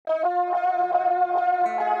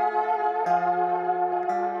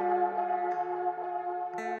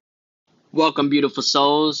Welcome, beautiful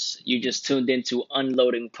souls. You just tuned into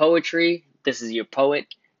Unloading Poetry. This is your poet,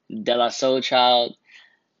 De La Soul Child,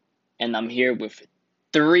 and I'm here with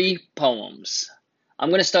three poems.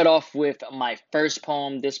 I'm going to start off with my first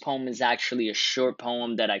poem. This poem is actually a short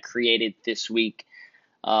poem that I created this week.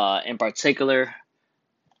 In particular,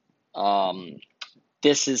 um,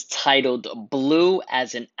 this is titled Blue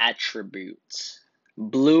as an Attribute.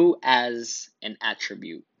 Blue as an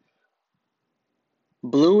Attribute.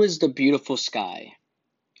 Blue is the beautiful sky,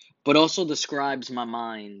 but also describes my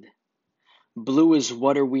mind. Blue is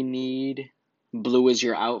water we need. Blue is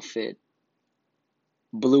your outfit.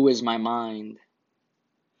 Blue is my mind.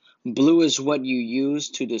 Blue is what you use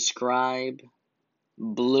to describe.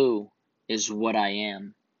 Blue is what I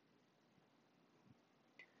am.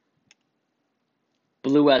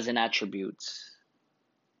 Blue as an attribute.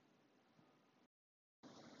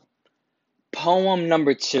 Poem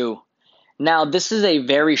number 2. Now, this is a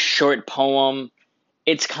very short poem.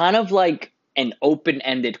 It's kind of like an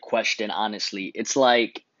open-ended question, honestly. It's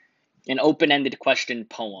like an open-ended question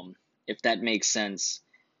poem, if that makes sense.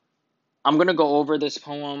 I'm going to go over this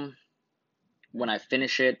poem when I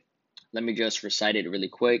finish it. Let me just recite it really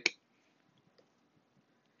quick.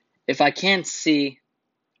 If I can't see,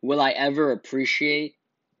 will I ever appreciate?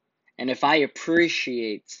 And if I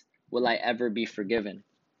appreciate, will I ever be forgiven?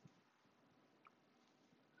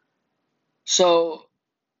 So,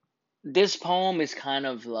 this poem is kind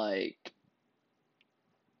of like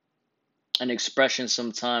an expression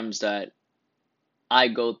sometimes that I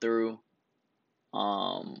go through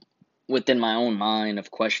um, within my own mind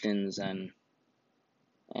of questions and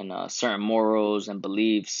certain morals and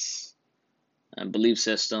beliefs and belief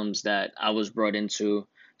systems that I was brought into.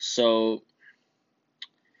 So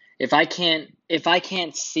if I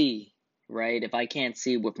can't see, right? If I can't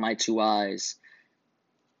see with my two eyes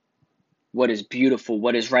what is beautiful,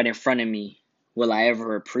 what is right in front of me, will I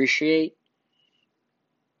ever appreciate?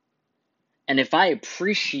 And if I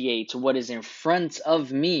appreciate what is in front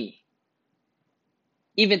of me,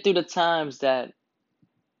 even through the times that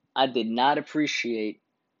I did not appreciate,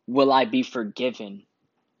 will I be forgiven?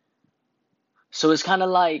 So it's kind of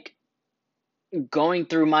like going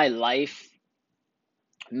through my life,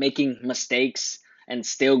 making mistakes, and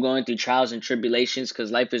still going through trials and tribulations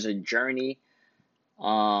because life is a journey.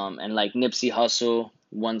 And like Nipsey Hussle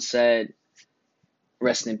once said,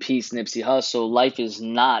 rest in peace, Nipsey Hussle, life is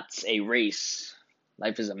not a race.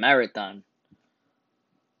 Life is a marathon.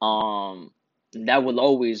 Um, that will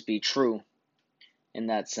always be true in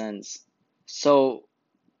that sense. So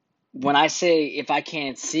when I say if I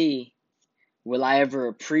can't see, will I ever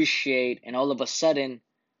appreciate? And all of a sudden,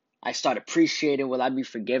 I start appreciating, will I be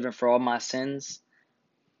forgiven for all my sins?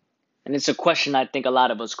 And it's a question I think a lot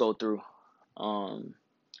of us go through. Um,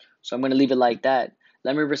 so I'm going to leave it like that.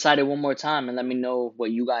 Let me recite it one more time and let me know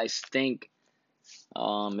what you guys think.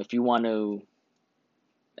 If you want to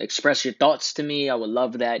express your thoughts to me, I would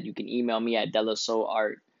love that. You can email me at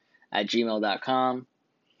delasoulart@gmail.com.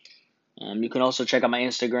 You can also check out my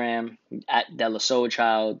Instagram at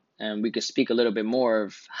delasoulchild, and we could speak a little bit more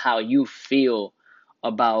of how you feel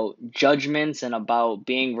about judgments and about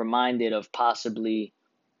being reminded of possibly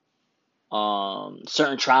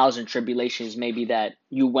certain trials and tribulations maybe that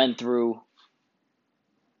you went through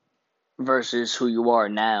versus who you are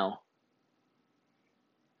now.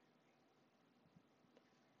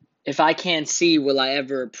 If I can't see, will I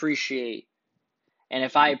ever appreciate? And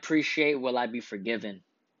if I appreciate, will I be forgiven?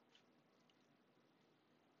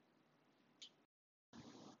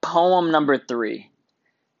 Poem number 3.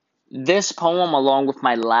 This poem, along with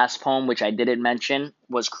my last poem, which I didn't mention,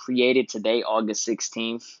 was created today, August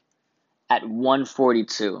 16th, at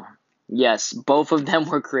 1:42. Yes, both of them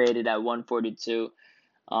were created at 1:42.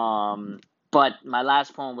 But my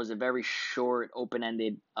last poem was a very short,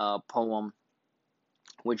 open-ended poem,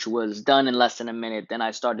 which was done in less than a minute. Then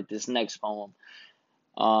I started this next poem.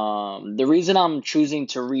 The reason I'm choosing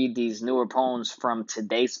to read these newer poems from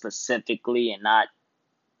today specifically, and not,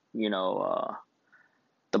 you know,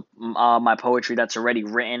 my poetry that's already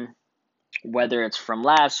written, whether it's from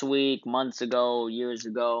last week, months ago, years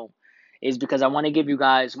ago, is because I want to give you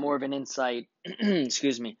guys more of an insight,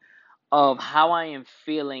 excuse me, of how I am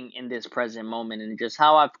feeling in this present moment and just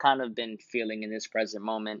how I've kind of been feeling in this present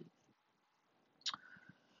moment.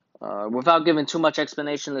 Without giving too much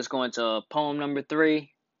explanation, let's go into poem number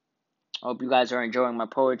 3. I hope you guys are enjoying my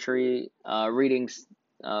poetry readings,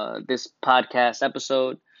 this podcast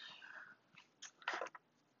episode.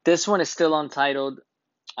 This one is still untitled.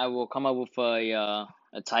 I will come up with a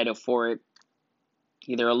title for it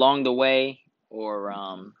either along the way or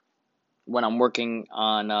when I'm working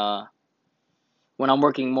on when I'm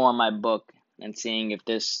working more on my book and seeing if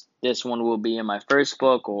this one will be in my first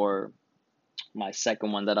book or my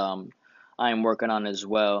second one that I am working on as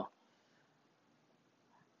well.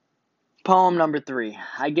 Poem number 3.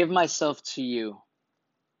 I give myself to you.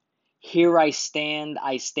 Here I stand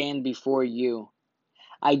before you.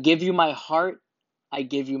 I give you my heart, I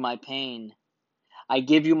give you my pain. I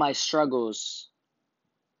give you my struggles.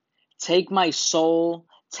 Take my soul,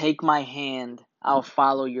 take my hand, I'll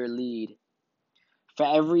follow your lead. For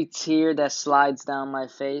every tear that slides down my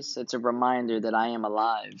face, it's a reminder that I am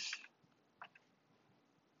alive.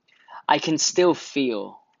 I can still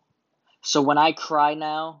feel. So when I cry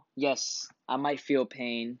now, yes, I might feel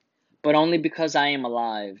pain, but only because I am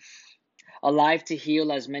alive. Alive to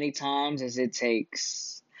heal as many times as it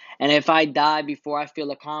takes. And if I die before I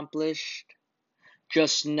feel accomplished,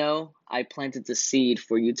 just know I planted the seed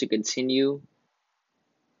for you to continue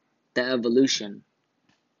the evolution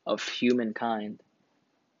of humankind.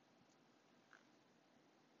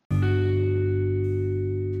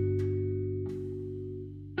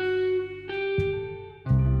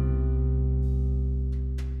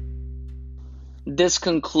 This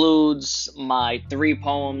concludes my 3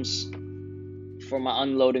 poems for my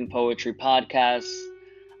Unloading Poetry podcast.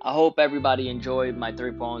 I hope everybody enjoyed my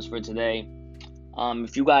 3 poems for today.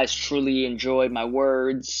 If you guys truly enjoyed my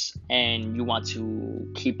words and you want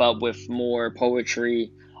to keep up with more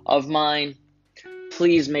poetry of mine,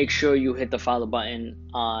 please make sure you hit the follow button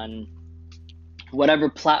on whatever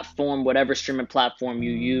platform, whatever streaming platform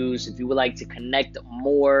you use. If you would like to connect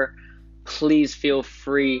more, please feel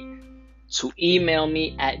free to email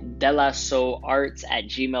me at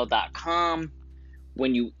delasoarts@gmail.com.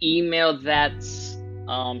 When you email that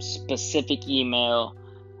specific email,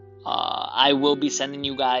 I will be sending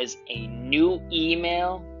you guys a new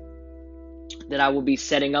email that I will be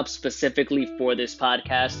setting up specifically for this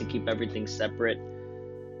podcast to keep everything separate,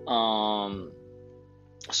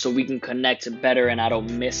 so we can connect better and I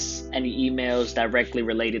don't miss any emails directly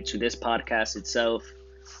related to this podcast itself.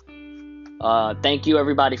 Thank you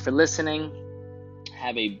everybody for listening.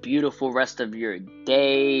 Have a beautiful rest of your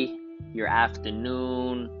day, your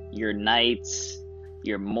afternoon, your night,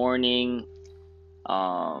 your morning,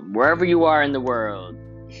 wherever you are in the world.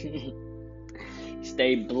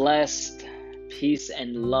 Stay blessed, peace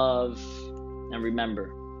and love, and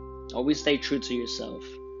remember, always stay true to yourself.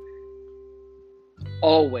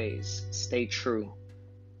 Always stay true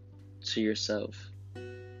to yourself.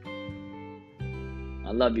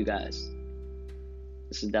 I love you guys.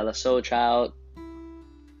 This is Della Soul Child.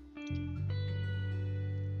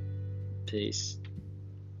 Peace.